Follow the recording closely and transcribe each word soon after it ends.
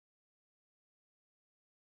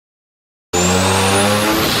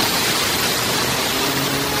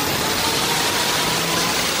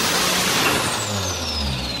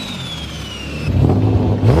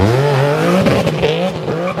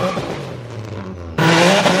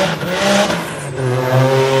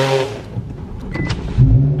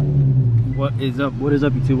is up? What is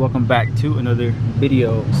up, YouTube? Welcome back to another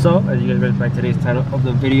video. So as you guys read by today's title of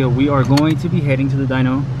the video, we are going to be heading to the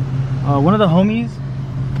dyno. One of the homies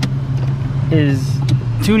is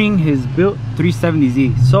tuning his built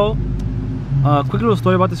 370Z. So quick little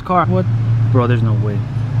story about this car. What, bro, there's no way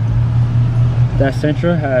that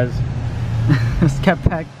Sentra has a Scat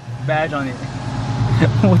Pack badge on it.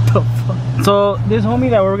 What the fuck? So this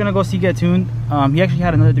homie that we're gonna go see get tuned, he actually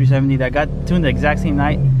had another 370 that got tuned the exact same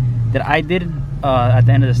night that I did at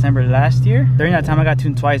the end of December last year. During that time I got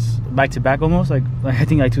tuned twice back to back, almost like I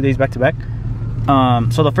think like 2 days back to back.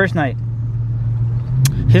 So the first night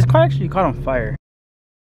his car actually caught on fire.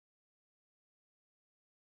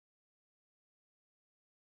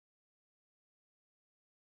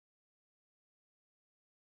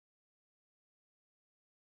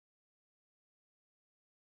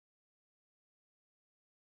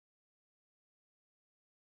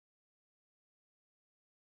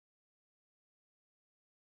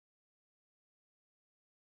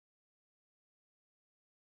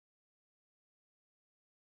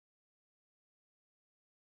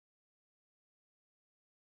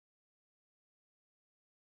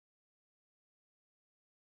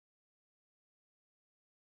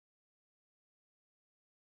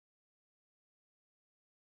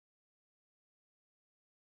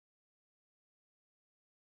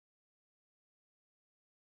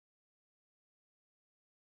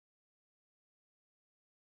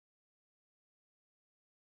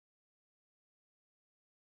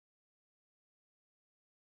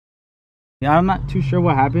 Yeah, I'm not too sure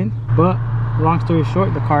what happened, but long story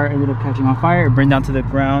short, the car ended up catching on fire. It burned down to the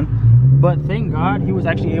ground, but thank God he was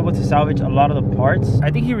actually able to salvage a lot of the parts. I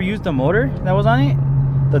think he reused the motor that was on it,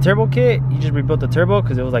 the turbo kit. He just rebuilt the turbo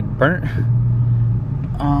because it was like burnt.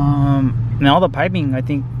 And all the piping, I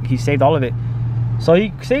think he saved all of it. So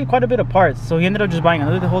he saved quite a bit of parts. So he ended up just buying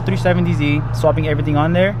another whole 370Z, swapping everything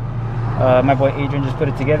on there. My boy Adrian just put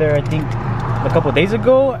it together, I think a couple days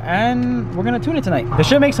ago, and we're gonna tune it tonight. It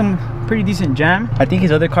should make some pretty decent jam. I think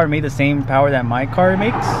his other car made the same power that my car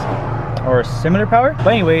makes, or similar power. But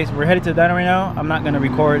anyways, we're headed to the dyno right now. I'm not gonna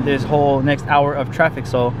record this whole next hour of traffic,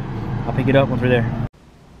 so I'll pick it up once we're there.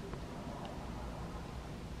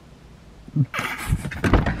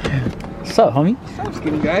 What's up, homie? What's up,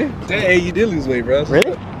 skinny guy? Hey, you did lose weight, bro.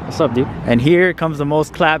 Really? What's up, dude? And here comes the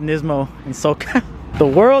most clapped Nismo in SoCal. The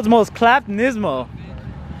world's most clapped Nismo.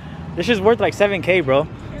 This shit's worth like 7K, bro.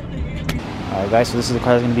 Alright guys, so this is the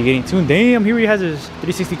car that's gonna be getting tuned. Damn, he already has his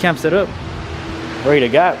 360 cam set up. Ready to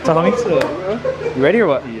go. What's up, homie? What's up, bro? You ready or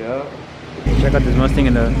what? Yeah. Check out this Mustang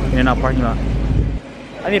in the In-N-Out parking lot.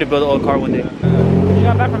 I need to build an old car one day. You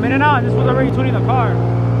got back from In-N-Out and this was already tuning the car.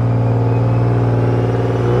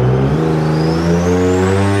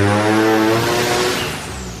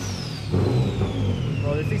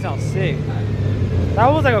 Bro, this thing sounds sick. That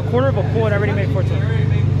was like a quarter of a pull and I already made 14.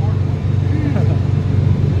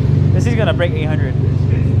 This is gonna break 800.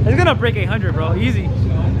 It's gonna break 800, bro. Easy.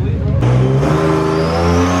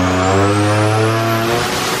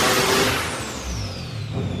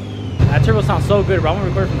 That turbo sounds so good, bro. I'm gonna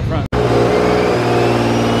record it from the front.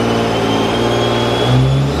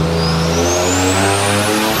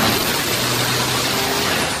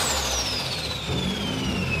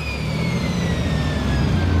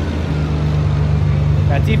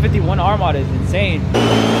 That T51R mod is insane.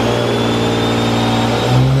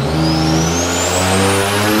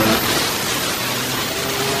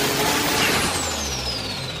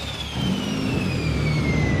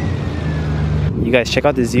 You guys, check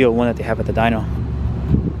out the Z01 that they have at the dyno.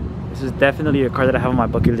 This is definitely a car that I have on my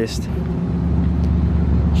bucket list.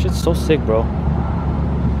 Shit's so sick, bro.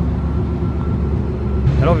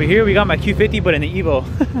 And over here we got my Q50, but in the Evo.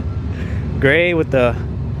 Gray with the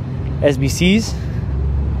SBCs.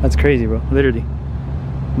 That's crazy, bro. Literally.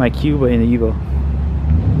 My Q, but in the Evo.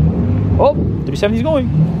 Oh, 370's going.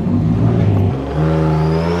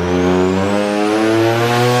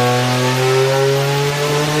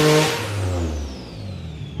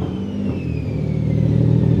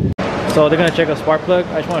 So they're gonna check a spark plug.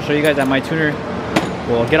 I just want to show you guys that my tuner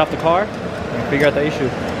will get off the car and figure out the issue.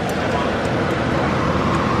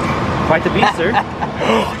 Quite the beast, sir.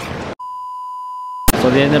 So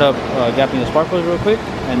they ended up gapping the spark plugs real quick,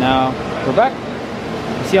 and now we're back.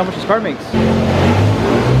 Let's see how much this car makes.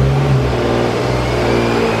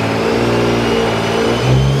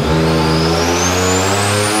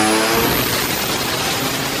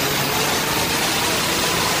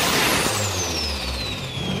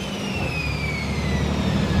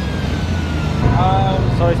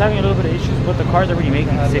 So it's having a little bit of issues, but the car's already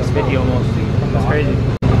making 650 almost. That's crazy.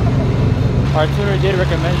 Our tuner did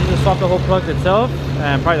recommend you to swap the whole plugs itself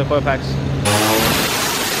and probably the coil packs.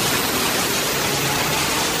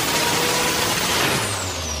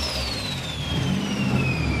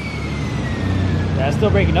 Yeah, it's still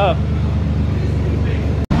breaking up.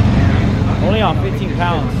 Only on 15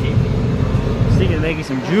 pounds. Sticking and making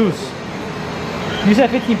some juice. You said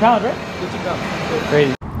 15 pounds, right? 15 pounds.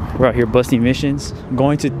 Crazy. We're out here busting missions.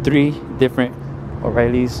 Going to 3 different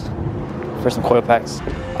O'Reilly's for some coil packs.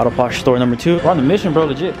 Auto Posh store number 2. We're on the mission, bro,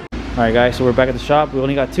 legit. Alright guys, so we're back at the shop. We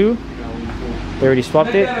only got 2. They already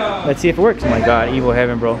swapped it. Let's see if it works. Oh my god, evil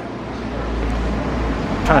heaven, bro.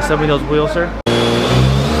 Trying to sell me those wheels, sir.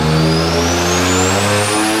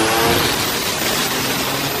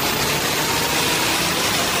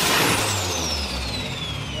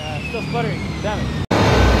 Yeah, still sputtering. Damn it.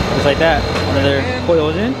 Just like that. Another coil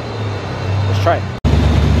is in. Let's try it.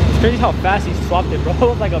 It's crazy how fast he swapped it, bro. It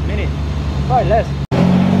was like a minute. Probably less.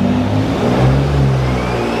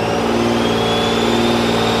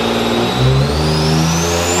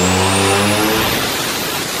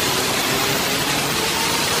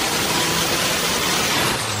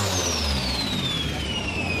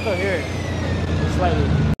 Still here. Slightly.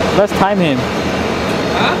 Let's time him.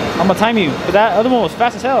 Huh? I'm gonna time you. But that other one was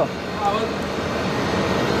fast as hell.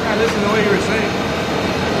 I listened to what you were saying.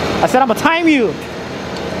 I said I'm gonna time you.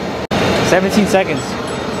 17 seconds.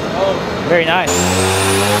 Oh. Very nice.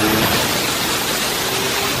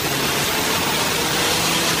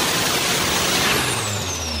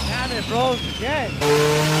 Damn it, bro. Again.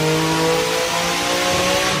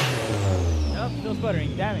 Nope, still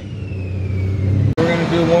sputtering. Damn it. We're gonna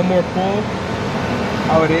do one more pull,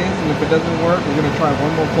 how it is, and if it doesn't work, we're gonna try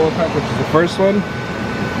one more pull pack, which is the first one.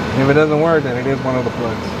 And if it doesn't work, then it is one of the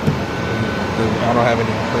plugs. I don't have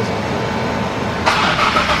any replacement.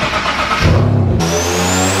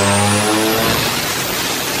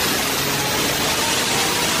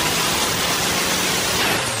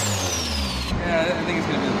 Yeah, I think it's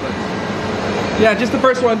gonna be the plug. Yeah, just the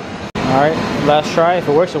first one. All right, last try. If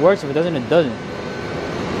it works, it works. If it doesn't, it doesn't.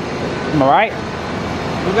 Am I right?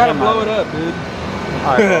 We gotta blow it up, dude.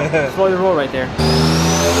 All right, bro. Slow your roll right there.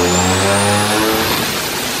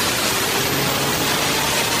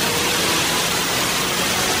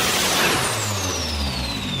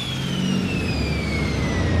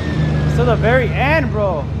 To the very end,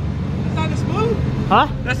 bro. That's not the smooth. Huh?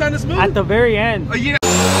 That's not the smooth. At the very end. Oh yeah. I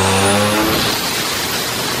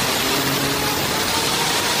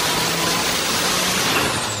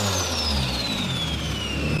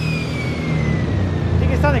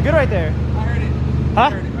think it sounded good right there. I heard it. Huh? I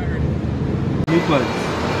heard it. New plugs. I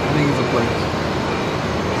think it's the plugs.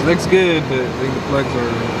 It looks good, but I think the plugs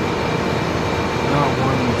are not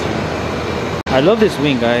wanting to. I love this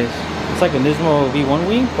wing, guys. It's like a Nismo V1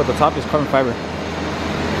 wing, but the top is carbon fiber.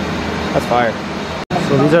 That's fire.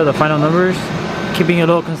 So these are the final numbers. Keeping it a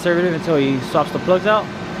little conservative until he swaps the plugs out.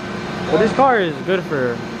 But this car is good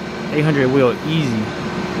for 800 wheel, easy.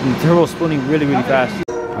 And turbo spooning really, really fast.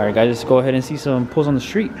 All right, guys, let's go ahead and see some pulls on the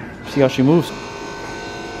street. See how she moves.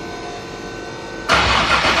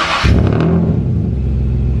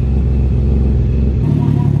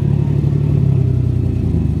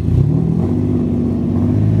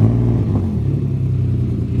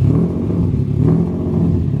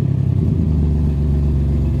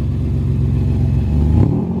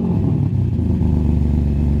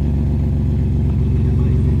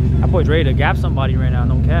 Boy's ready to gap somebody right now,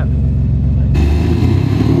 no cap.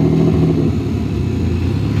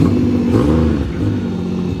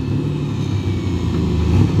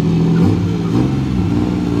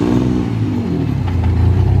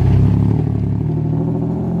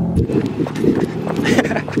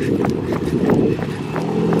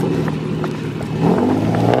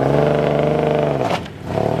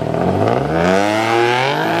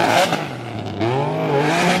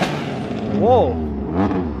 Whoa.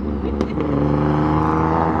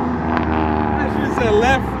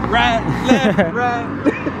 Left, right, left, right.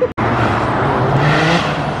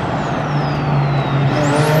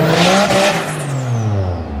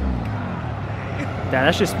 Damn,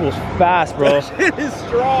 that shit spools fast, bro. That shit is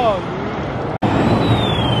strong.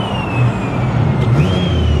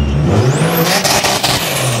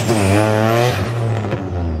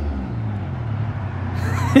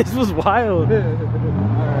 This was wild.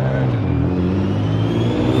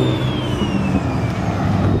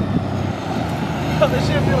 This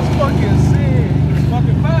shit feels fucking sick. It's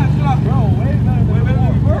fucking fast, bro. Way better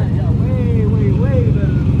than before. Yeah, way better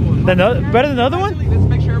than before. Better than the other one? Let's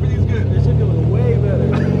make sure everything's good. This shit feels way better.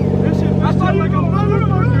 This shit feels like a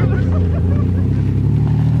motherfucker.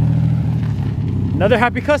 Another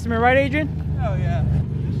happy customer, right, Adrian? Hell yeah.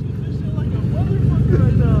 This shit like a motherfucker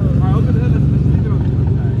right now. Alright, open it up. Let's leave it on.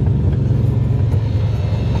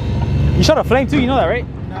 You shot a flame too, you know that, right?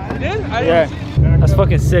 I did? Yeah. That's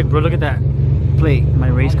fucking sick, bro. Look at that plate. My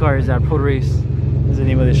race car is at Pro Race. Is the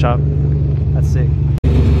name of the shop. That's sick.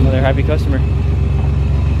 Another happy customer.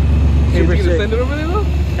 Hey, Super you gonna sick. send it over there though?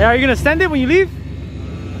 Hey, are you gonna send it when you leave?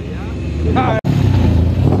 Yeah.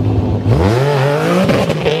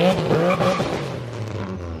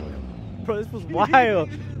 Bro, this was wild.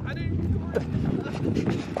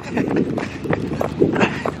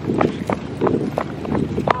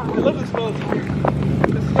 I love this smell.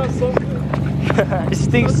 This smells so good. It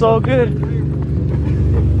stinks so good.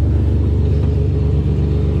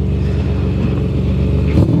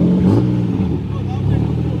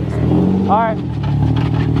 Alright.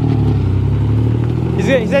 He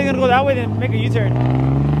said he's gonna go that way, then make a U-turn.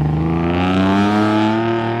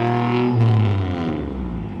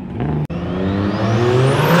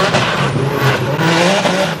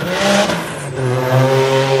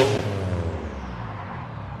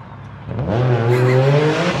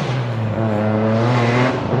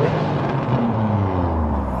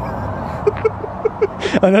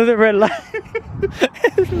 Another red light.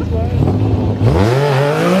 This is wild.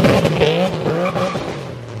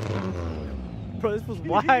 Bro, this was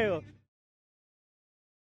wild.